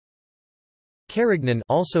Carignan,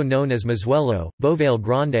 also known as Mossuello, Beauvale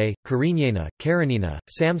Grande, Carignana, Carinina,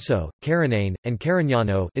 Samso, Carignan, and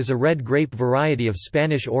Carignano, is a red grape variety of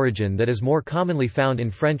Spanish origin that is more commonly found in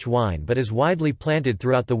French wine but is widely planted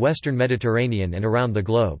throughout the western Mediterranean and around the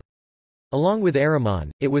globe. Along with Aramon,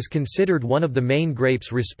 it was considered one of the main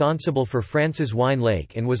grapes responsible for France's wine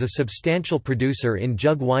lake and was a substantial producer in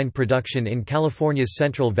jug wine production in California's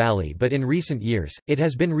Central Valley, but in recent years, it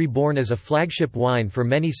has been reborn as a flagship wine for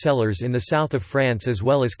many cellars in the south of France as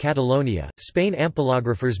well as Catalonia. Spain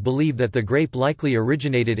ampelographers believe that the grape likely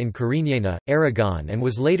originated in Carignana, Aragon and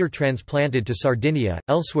was later transplanted to Sardinia,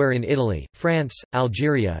 elsewhere in Italy, France,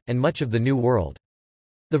 Algeria, and much of the New World.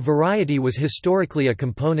 The variety was historically a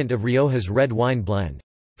component of Rioja's red wine blend.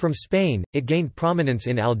 From Spain, it gained prominence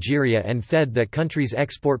in Algeria and fed that country's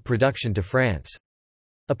export production to France.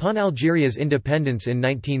 Upon Algeria's independence in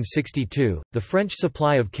 1962, the French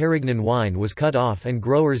supply of Carignan wine was cut off and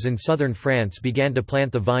growers in southern France began to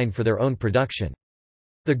plant the vine for their own production.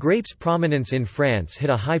 The grape's prominence in France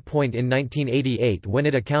hit a high point in 1988 when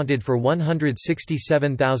it accounted for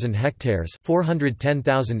 167,000 hectares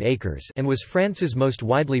 (410,000 acres) and was France's most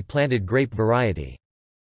widely planted grape variety.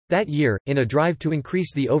 That year, in a drive to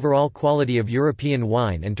increase the overall quality of European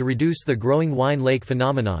wine and to reduce the growing wine lake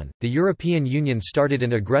phenomenon, the European Union started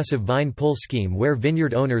an aggressive vine pull scheme where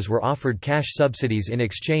vineyard owners were offered cash subsidies in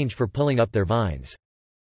exchange for pulling up their vines.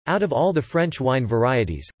 Out of all the French wine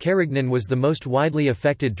varieties, Carignan was the most widely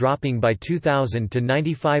affected, dropping by 2,000 to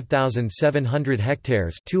 95,700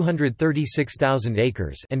 hectares (236,000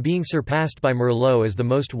 acres) and being surpassed by Merlot as the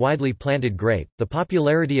most widely planted grape. The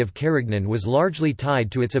popularity of Carignan was largely tied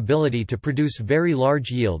to its ability to produce very large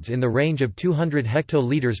yields in the range of 200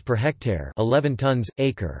 hectoliters per hectare, 11 tons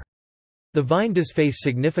acre. The vine does face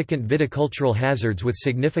significant viticultural hazards with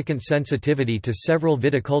significant sensitivity to several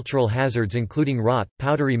viticultural hazards including rot,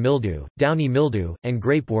 powdery mildew, downy mildew, and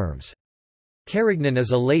grape worms. Carignan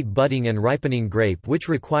is a late budding and ripening grape which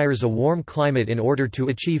requires a warm climate in order to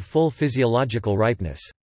achieve full physiological ripeness.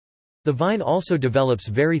 The vine also develops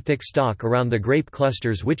very thick stalk around the grape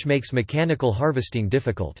clusters which makes mechanical harvesting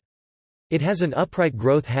difficult. It has an upright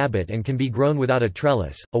growth habit and can be grown without a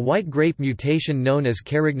trellis. A white grape mutation known as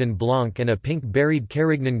Carignan blanc and a pink-berried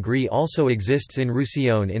Carignan gris also exists in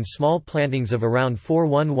Roussillon in small plantings of around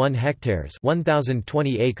 411 hectares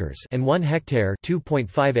 (1,020 acres) and 1 hectare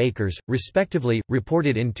 (2.5 acres), respectively,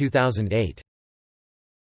 reported in 2008.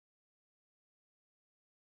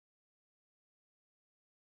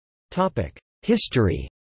 Topic: History.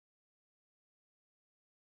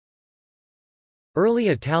 Early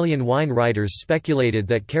Italian wine writers speculated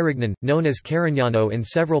that Carignan, known as Carignano in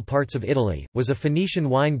several parts of Italy, was a Phoenician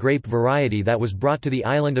wine grape variety that was brought to the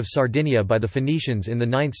island of Sardinia by the Phoenicians in the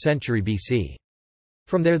 9th century BC.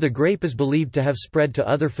 From there the grape is believed to have spread to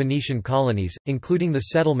other Phoenician colonies, including the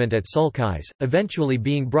settlement at Sulcis, eventually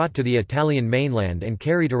being brought to the Italian mainland and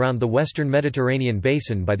carried around the western Mediterranean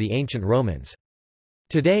basin by the ancient Romans.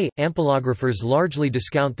 Today, ampelographers largely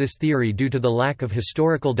discount this theory due to the lack of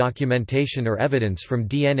historical documentation or evidence from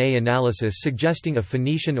DNA analysis suggesting a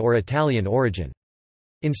Phoenician or Italian origin.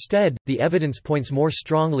 Instead, the evidence points more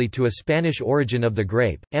strongly to a Spanish origin of the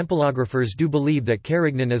grape. Ampelographers do believe that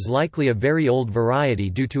Carignan is likely a very old variety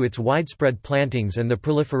due to its widespread plantings and the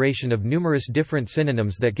proliferation of numerous different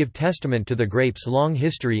synonyms that give testament to the grape's long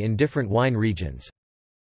history in different wine regions.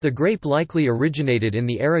 The grape likely originated in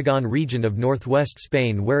the Aragon region of northwest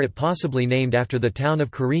Spain, where it possibly named after the town of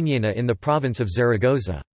Carignana in the province of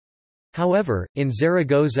Zaragoza. However, in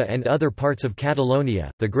Zaragoza and other parts of Catalonia,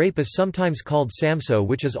 the grape is sometimes called Samso,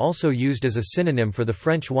 which is also used as a synonym for the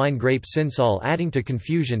French wine grape Cinsault, adding to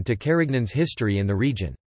confusion to Carignan's history in the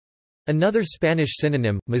region. Another Spanish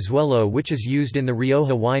synonym, Mossuello, which is used in the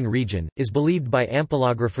Rioja wine region, is believed by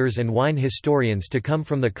ampelographers and wine historians to come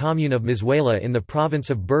from the commune of Mossuela in the province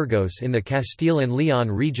of Burgos in the Castile and Leon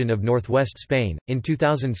region of northwest Spain. In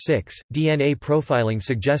 2006, DNA profiling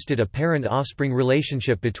suggested a parent-offspring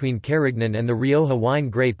relationship between Carignan and the Rioja wine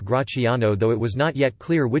grape Graciano, though it was not yet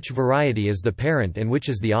clear which variety is the parent and which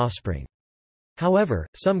is the offspring. However,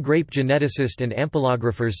 some grape geneticists and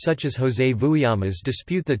ampelographers such as José Vuillamas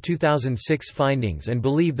dispute the 2006 findings and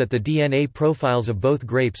believe that the DNA profiles of both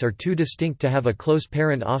grapes are too distinct to have a close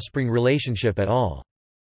parent-offspring relationship at all.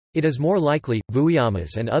 It is more likely,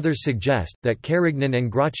 Vuillamas and others suggest, that Carignan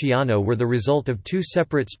and Graciano were the result of two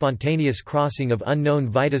separate spontaneous crossing of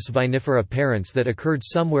unknown Vitis vinifera parents that occurred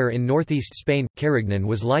somewhere in northeast Spain. Carignan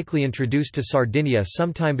was likely introduced to Sardinia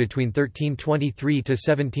sometime between 1323 to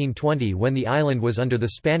 1720 when the island was under the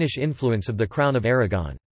Spanish influence of the Crown of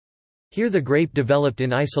Aragon. Here the grape developed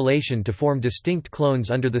in isolation to form distinct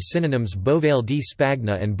clones under the synonyms Beauvale di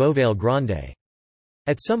Spagna and Beauvale Grande.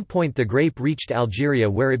 At some point the grape reached Algeria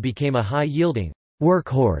where it became a high-yielding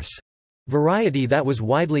workhorse variety that was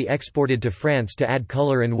widely exported to France to add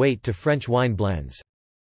color and weight to French wine blends.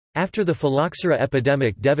 After the phylloxera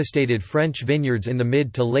epidemic devastated French vineyards in the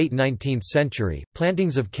mid to late 19th century,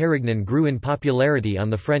 plantings of Carignan grew in popularity on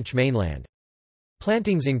the French mainland.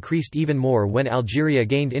 Plantings increased even more when Algeria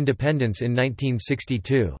gained independence in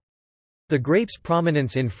 1962. The grape's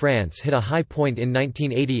prominence in France hit a high point in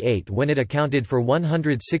 1988 when it accounted for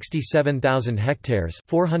 167,000 hectares,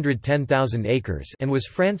 410,000 acres, and was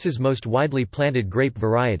France's most widely planted grape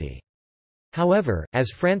variety. However,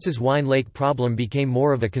 as France's wine lake problem became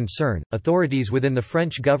more of a concern, authorities within the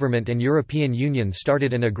French government and European Union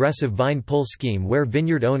started an aggressive vine pull scheme where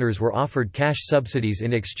vineyard owners were offered cash subsidies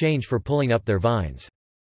in exchange for pulling up their vines.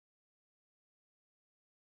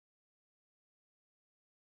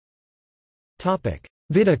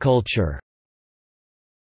 Viticulture.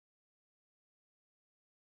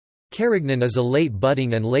 Carignan is a late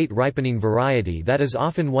budding and late ripening variety that is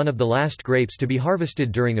often one of the last grapes to be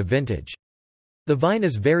harvested during a vintage. The vine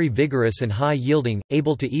is very vigorous and high-yielding,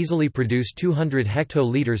 able to easily produce 200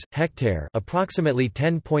 hectoliters hectare, approximately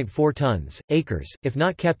 10.4 tons, acres, if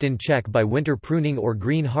not kept in check by winter pruning or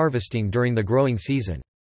green harvesting during the growing season.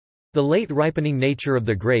 The late ripening nature of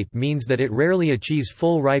the grape means that it rarely achieves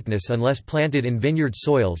full ripeness unless planted in vineyard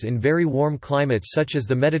soils in very warm climates such as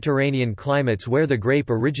the Mediterranean climates where the grape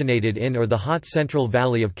originated in or the hot Central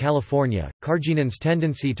Valley of California. Carignan's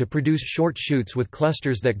tendency to produce short shoots with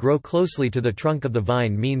clusters that grow closely to the trunk of the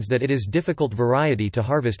vine means that it is difficult variety to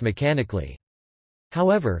harvest mechanically.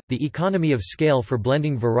 However, the economy of scale for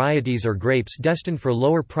blending varieties or grapes destined for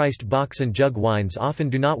lower-priced box and jug wines often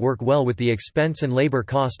do not work well with the expense and labor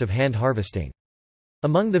cost of hand harvesting.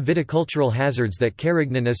 Among the viticultural hazards that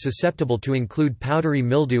Carignan is susceptible to include powdery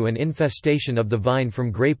mildew and infestation of the vine from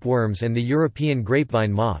grape worms and the European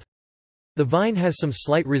grapevine moth. The vine has some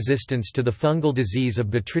slight resistance to the fungal disease of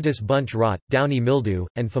Botrytis bunch rot, downy mildew,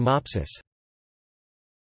 and phomopsis.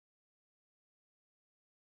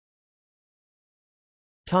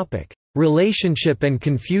 Relationship and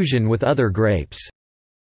confusion with other grapes.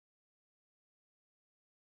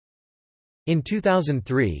 In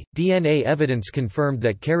 2003, DNA evidence confirmed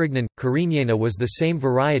that Carignan, Carignana was the same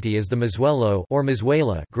variety as the Mizuelo or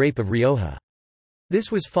Mizuela grape of Rioja.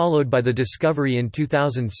 This was followed by the discovery in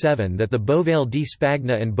 2007 that the Bovail di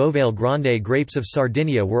Spagna and Bovail Grande grapes of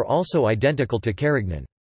Sardinia were also identical to Carignan.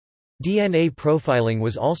 DNA profiling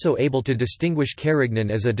was also able to distinguish Carignan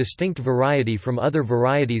as a distinct variety from other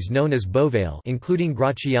varieties known as Bovail, including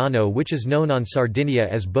Graciano, which is known on Sardinia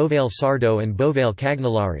as Bovail Sardo and Bovail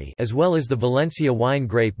Cagnolari, as well as the Valencia wine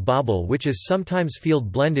grape Bobble, which is sometimes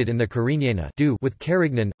field blended in the Carignana with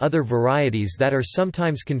Carignan. Other varieties that are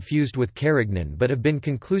sometimes confused with Carignan but have been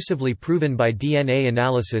conclusively proven by DNA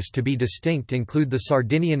analysis to be distinct include the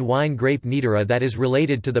Sardinian wine grape Nidera that is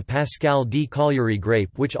related to the Pascal di Cagliari grape,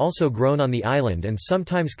 which also grown on the island and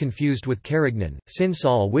sometimes confused with Carignan,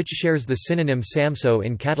 Cinsal, which shares the synonym Samso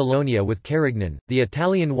in Catalonia with Carignan, the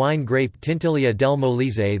Italian wine grape Tintilia del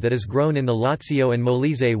Molise that is grown in the Lazio and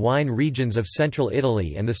Molise wine regions of central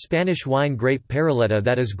Italy, and the Spanish wine grape Paraletta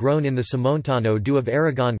that is grown in the Somontano do of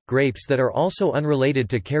Aragon. Grapes that are also unrelated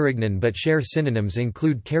to Carignan but share synonyms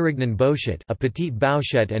include Carignan Bauchet, a Petite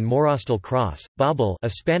Bauchet and Morostel Cross, Bobble, a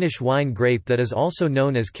Spanish wine grape that is also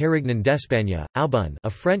known as Carignan d'Espagne, Aubun, a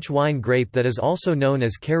French wine grape that is also known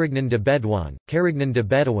as Carignan de Bédouin, Carignan de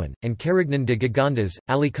Bedouin, and Carignan de Gigondas,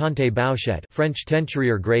 Alicante Bauchet, French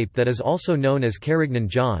Teinturier grape that is also known as Carignan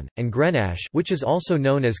Jaune, and Grenache, which is also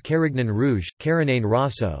known as Carignan Rouge, Carignan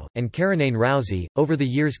Rosso, and Carignan Rousy. Over the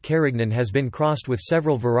years, Carignan has been crossed with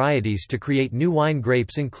several varieties to create new wine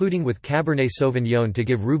grapes, including with Cabernet Sauvignon to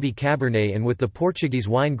give Ruby Cabernet and with the Portuguese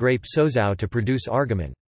wine grape Sozão to produce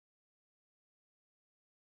Argamon.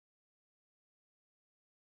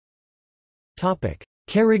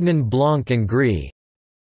 Carignan Blanc and Gris.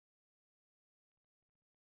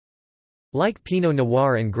 Like Pinot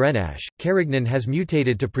Noir and Grenache, Carignan has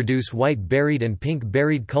mutated to produce white-berried and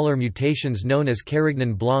pink-berried color mutations known as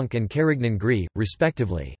Carignan Blanc and Carignan Gris,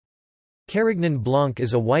 respectively. Carignan Blanc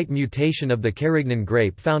is a white mutation of the Carignan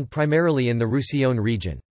grape found primarily in the Roussillon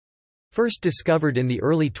region. First discovered in the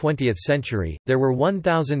early 20th century, there were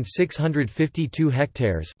 1,652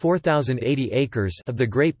 hectares 4,080 acres of the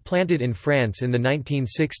grape planted in France in the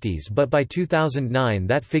 1960s, but by 2009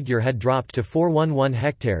 that figure had dropped to 411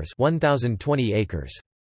 hectares 1,020 acres.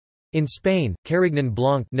 In Spain, Carignan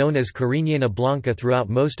Blanc, known as Carignana Blanca throughout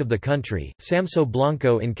most of the country, Samso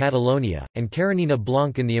Blanco in Catalonia, and Carignan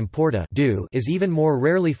Blanc in the Importa is even more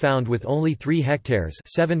rarely found, with only 3 hectares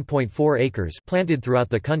 7.4 acres planted throughout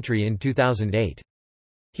the country in 2008.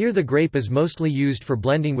 Here the grape is mostly used for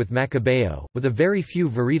blending with Macabeo, with a very few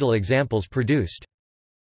varietal examples produced.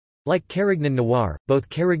 Like Carignan Noir, both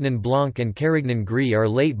Carignan Blanc and Carignan Gris are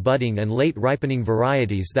late budding and late ripening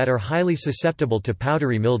varieties that are highly susceptible to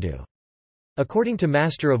powdery mildew. According to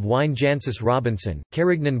Master of Wine Jancis Robinson,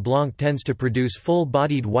 Carignan Blanc tends to produce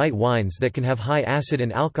full-bodied white wines that can have high acid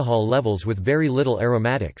and alcohol levels with very little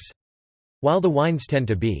aromatics. While the wines tend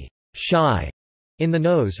to be shy in the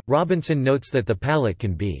nose, Robinson notes that the palate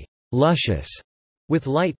can be luscious, with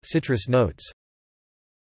light, citrus notes.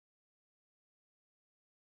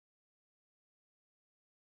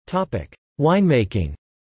 Winemaking.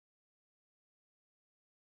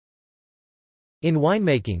 In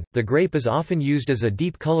winemaking, the grape is often used as a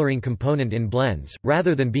deep coloring component in blends,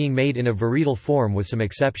 rather than being made in a varietal form with some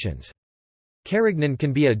exceptions. Carignan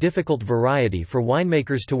can be a difficult variety for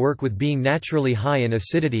winemakers to work with, being naturally high in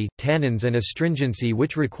acidity, tannins and astringency,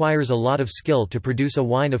 which requires a lot of skill to produce a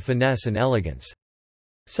wine of finesse and elegance.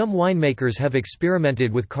 Some winemakers have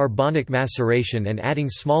experimented with carbonic maceration and adding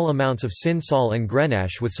small amounts of Cinsal and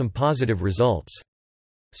Grenache with some positive results.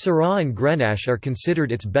 Syrah and Grenache are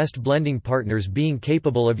considered its best blending partners, being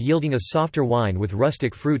capable of yielding a softer wine with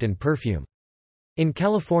rustic fruit and perfume. In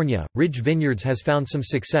California, Ridge Vineyards has found some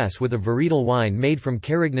success with a varietal wine made from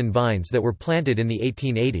Carignan vines that were planted in the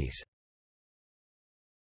 1880s.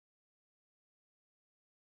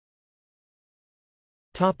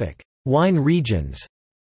 Wine regions.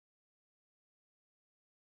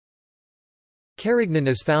 Carignan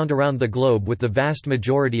is found around the globe, with the vast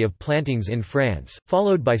majority of plantings in France,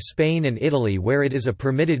 followed by Spain and Italy, where it is a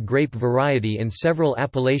permitted grape variety in several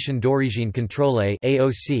Appellation d'origine contrôlée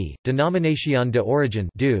 (AOC), Denomination d'origine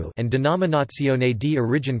 (DO), and Denominazione di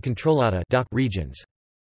origine controllata (DOC) regions.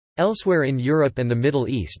 Elsewhere in Europe and the Middle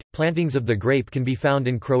East, plantings of the grape can be found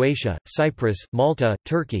in Croatia, Cyprus, Malta,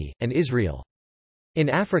 Turkey, and Israel. In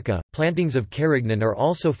Africa, plantings of Carignan are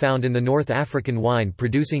also found in the North African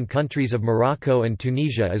wine-producing countries of Morocco and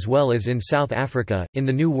Tunisia, as well as in South Africa. In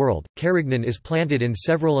the New World, Carignan is planted in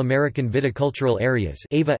several American viticultural areas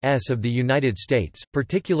of the United States,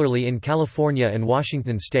 particularly in California and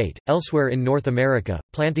Washington state. Elsewhere in North America,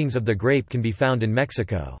 plantings of the grape can be found in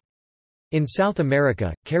Mexico. In South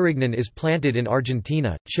America, Carignan is planted in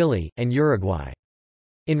Argentina, Chile, and Uruguay.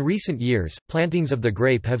 In recent years, plantings of the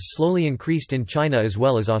grape have slowly increased in China as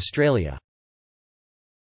well as Australia.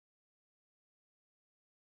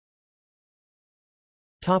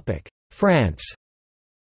 France.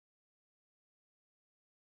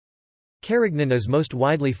 Carignan is most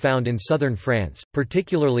widely found in southern France,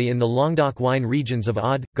 particularly in the Languedoc wine regions of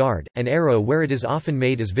Aude, Gard, and Hérault, where it is often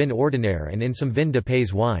made as vin ordinaire and in some vin de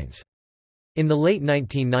pays wines. In the late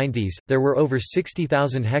 1990s, there were over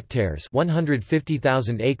 60,000 hectares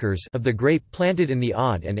 (150,000 acres) of the grape planted in the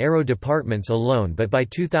Aude and Hérault departments alone, but by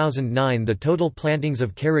 2009 the total plantings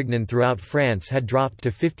of Carignan throughout France had dropped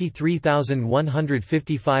to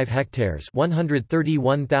 53,155 hectares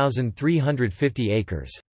 (131,350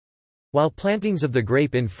 acres). While plantings of the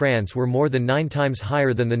grape in France were more than 9 times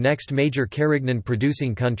higher than the next major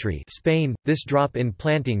Carignan-producing country, Spain, this drop in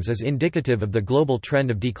plantings is indicative of the global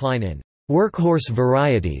trend of decline in workhorse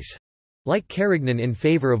varieties, like Carignan, in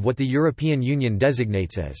favor of what the European Union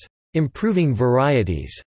designates as improving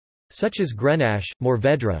varieties, such as Grenache,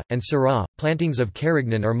 Mourvèdre, and Syrah. Plantings of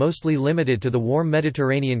Carignan are mostly limited to the warm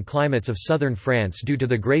Mediterranean climates of southern France due to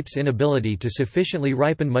the grape's inability to sufficiently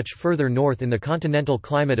ripen much further north in the continental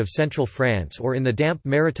climate of central France or in the damp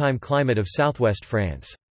maritime climate of southwest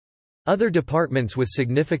France. Other departments with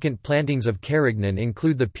significant plantings of Carignan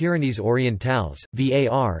include the Pyrenees Orientales,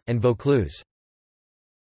 Var, and Vaucluse.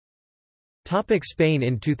 Spain.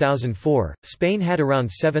 In 2004, Spain had around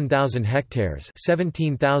 7,000 hectares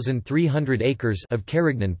 (17,300 acres) of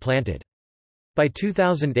Carignan planted. By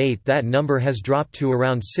 2008 that number has dropped to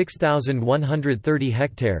around 6,130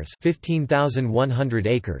 hectares (15,100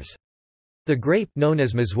 acres). The grape, known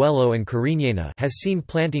as Mossuello and Carignan, has seen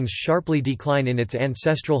plantings sharply decline in its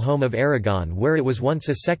ancestral home of Aragon, where it was once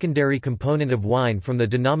a secondary component of wine from the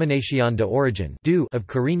Denomination d'origine of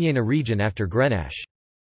Carignan region after Grenache.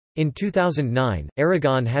 In 2009,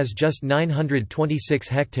 Aragon has just 926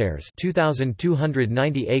 hectares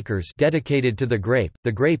 (2,290 acres) dedicated to the grape.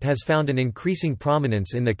 The grape has found an increasing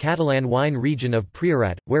prominence in the Catalan wine region of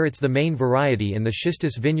Priorat, where it's the main variety in the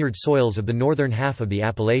schistous vineyard soils of the northern half of the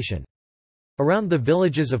appellation. Around the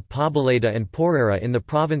villages of Poboleda and Porrera in the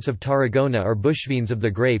province of Tarragona are bushvines of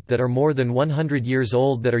the grape that are more than 100 years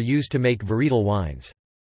old that are used to make varietal wines.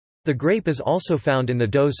 The grape is also found in the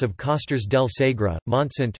Dos of Costers del Segre,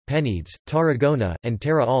 Montsant, Penedès, Tarragona, and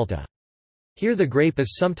Terra Alta. Here the grape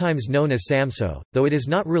is sometimes known as Samso, though it is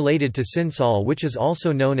not related to Cinsal, which is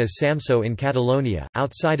also known as Samso in Catalonia.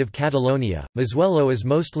 Outside of Catalonia, Mossuello is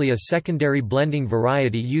mostly a secondary blending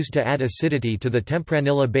variety used to add acidity to the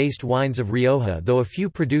Tempranillo-based wines of Rioja, though a few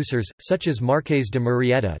producers, such as Marques de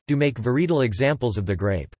Murrieta, do make varietal examples of the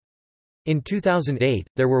grape. In 2008,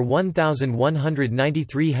 there were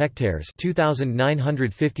 1,193 hectares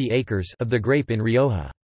 (2,950 acres) of the grape in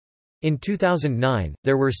Rioja. In 2009,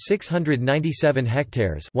 there were 697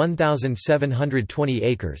 hectares (1,720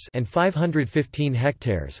 acres) and 515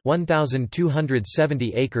 hectares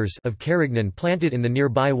 (1,270 acres) of Carignan planted in the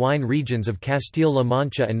nearby wine regions of Castile-La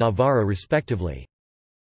Mancha and Navarra respectively.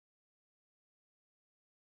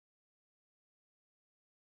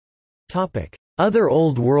 Other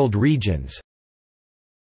Old World regions.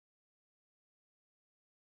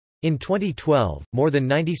 In 2012, more than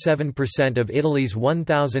 97% of Italy's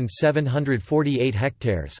 1,748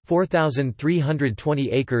 hectares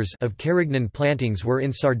 (4,320 acres) of Carignan plantings were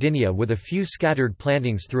in Sardinia, with a few scattered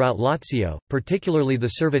plantings throughout Lazio, particularly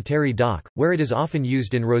the Cerveteri DOC, where it is often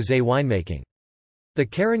used in rosé winemaking. The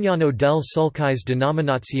Carignano del Sulcis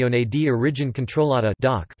Denominazione di Origine Controllata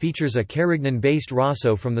DOC features a Carignan-based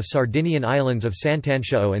Rosso from the Sardinian islands of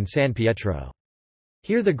Sant'Ancio and San Pietro.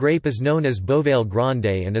 Here the grape is known as Bovail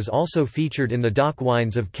Grande and is also featured in the DOC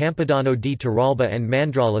wines of Campidano di Turalba and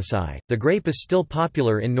Mandralisai. The grape is still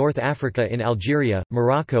popular in North Africa in Algeria,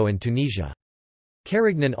 Morocco and Tunisia.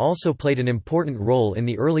 Carignan also played an important role in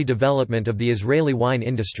the early development of the Israeli wine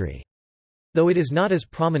industry. Though it is not as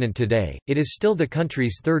prominent today, it is still the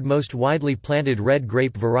country's third most widely planted red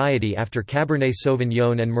grape variety after Cabernet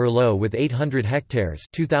Sauvignon and Merlot with 800 hectares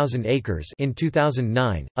 (2,000 acres) in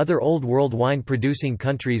 2009. Other Old World wine producing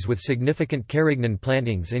countries with significant Carignan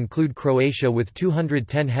plantings include Croatia with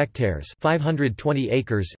 210 hectares (520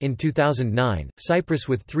 acres) in 2009, Cyprus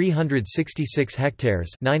with 366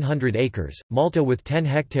 hectares (900 acres), Malta with 10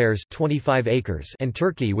 hectares (25 acres), and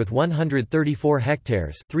Turkey with 134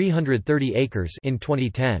 hectares (330 acres) in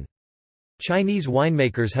 2010. Chinese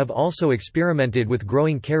winemakers have also experimented with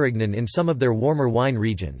growing Carignan in some of their warmer wine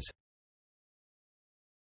regions.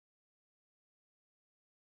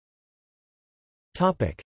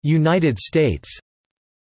 United States.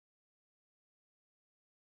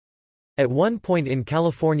 At one point in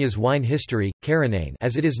California's wine history, Carignan,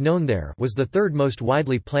 as it is known there, was the third most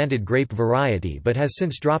widely planted grape variety but has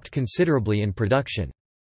since dropped considerably in production.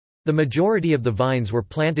 The majority of the vines were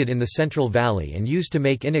planted in the Central Valley and used to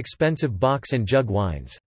make inexpensive box and jug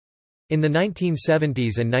wines. In the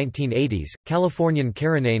 1970s and 1980s, Californian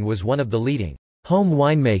Carignan was one of the leading home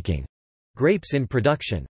winemaking grapes in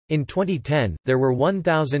production. In 2010, there were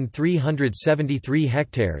 1,373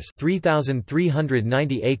 hectares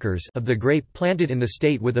 (3,390 acres) of the grape planted in the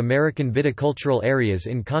state, with American viticultural areas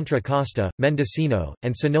in Contra Costa, Mendocino,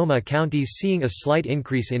 and Sonoma counties seeing a slight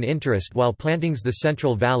increase in interest, while plantings the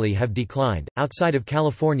Central Valley have declined. Outside of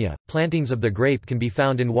California, plantings of the grape can be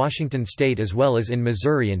found in Washington state as well as in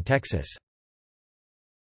Missouri and Texas.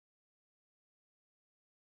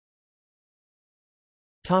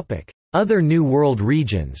 Other New World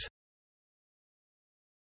regions.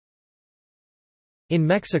 In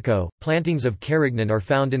Mexico, plantings of Carignan are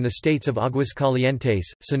found in the states of Aguascalientes,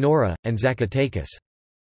 Sonora, and Zacatecas.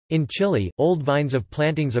 In Chile, old vines of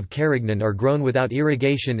plantings of Carignan are grown without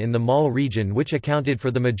irrigation in the Maule region, which accounted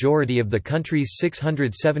for the majority of the country's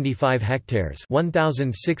 675 hectares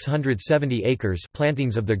 (1,670 acres)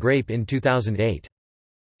 plantings of the grape in 2008.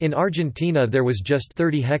 In Argentina there was just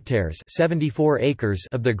 30 hectares (74 acres)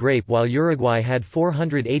 of the grape, while Uruguay had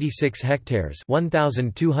 486 hectares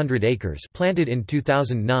 (1,200 acres) planted in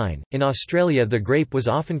 2009. In Australia the grape was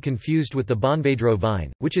often confused with the Bonvedro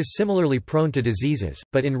vine, which is similarly prone to diseases,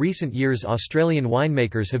 but in recent years Australian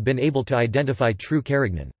winemakers have been able to identify true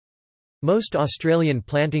Carignan. Most Australian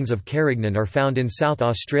plantings of Carignan are found in South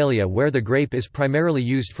Australia, where the grape is primarily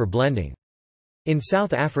used for blending. In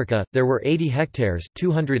South Africa, there were 80 hectares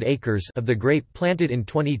 (200 acres) of the grape planted in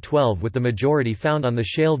 2012, with the majority found on the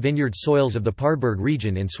shale vineyard soils of the Paardeberg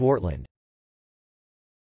region in Swartland.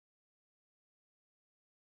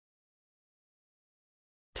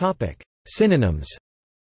 Synonyms.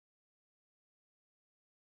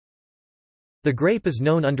 The grape is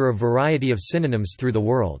known under a variety of synonyms through the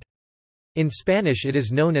world. In Spanish it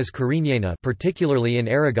is known as Carignana, particularly in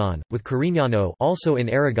Aragon, with Carignano also in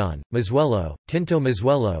Aragon, Mossuello, Tinto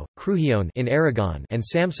Mossuello, Crujión in Aragon, and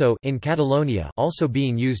Samso in Catalonia also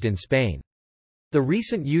being used in Spain. The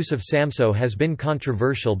recent use of Samso has been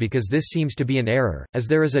controversial because this seems to be an error, as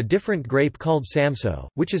there is a different grape called Samso,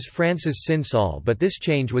 which is France's Cinsal, but this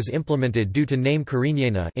change was implemented due to name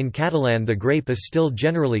Carignana. In Catalan the grape is still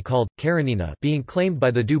generally called Carignan, being claimed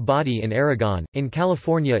by the Du Body in Aragon. In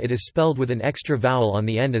California it is spelled with an extra vowel on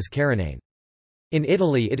the end as Carignan. In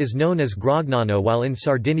Italy it is known as Grognano, while in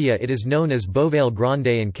Sardinia it is known as Bovail Grande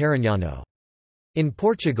and Carignano. In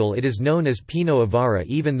Portugal it is known as Pinot Avara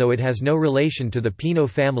even though it has no relation to the Pinot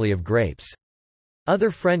family of grapes.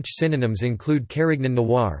 Other French synonyms include Carignan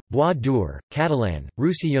Noir, Bois d'Or, Catalan,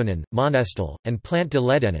 Roussillon, Monestel, and Plante de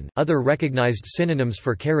l'Edenin. Other recognized synonyms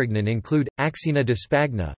for Carignan include Axina de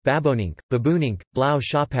Spagna, Babonink, Baboonink, Blau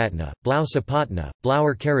Chapatna, Blau Sapatna,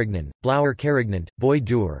 Blauer Carignan, Blauer Carignant, Bois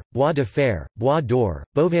d'Or, Bois de Fer, Bois d'Or,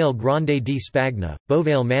 Bovail Grande di Spagna,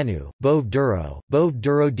 Bovail Manu, Bove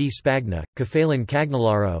Duro di Spagna, Cafalin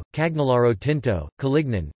Cagnolaro, Cagnolaro Tinto,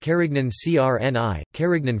 Calignan, Carignan Crni,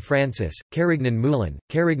 Carignan Francis, Carignan Moulin,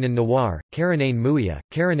 Carignan Noir, Carignan Mouya,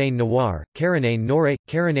 Carignan Noir, Carignan Nore,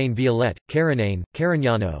 Carignan Violette, Carignan,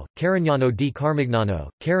 Carignano, Carignano di Carmignano,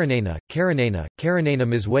 Carignana, Carignana, Carignana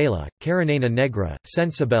Mizuela, Carignana Negra,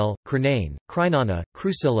 Sensibel, Crenane, Crinana,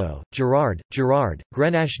 Crucillo, Gerard,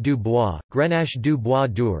 Grenache du Bois, Grenache du Bois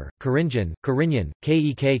d'Or, Carignan,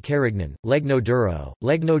 Kek Carignan, Legno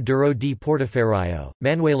Duro di Portoferraio,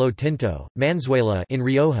 Manuelo Tinto, Manzuela in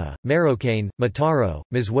Rioja, Marrocaine, Mataro,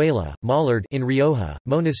 Mizuela, Mollard in Rioja,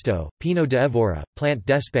 Monasto, Pinot de Evora, Plante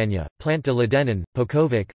d'Espagne, Plante de l'Edenin,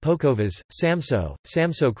 Pokovic, Pokovas, Samso,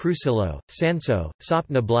 Samso Crucillo, Sanso,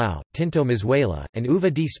 Sopna Blau, Tinto Mizuela, and Uva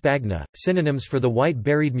di Spagna. Synonyms for the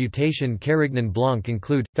white-berried mutation Carignan Blanc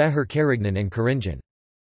include Feher Carignan and Caringin.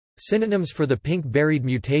 Synonyms for the pink-berried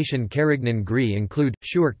mutation Carignan Gris include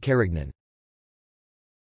Schuurk Carignan.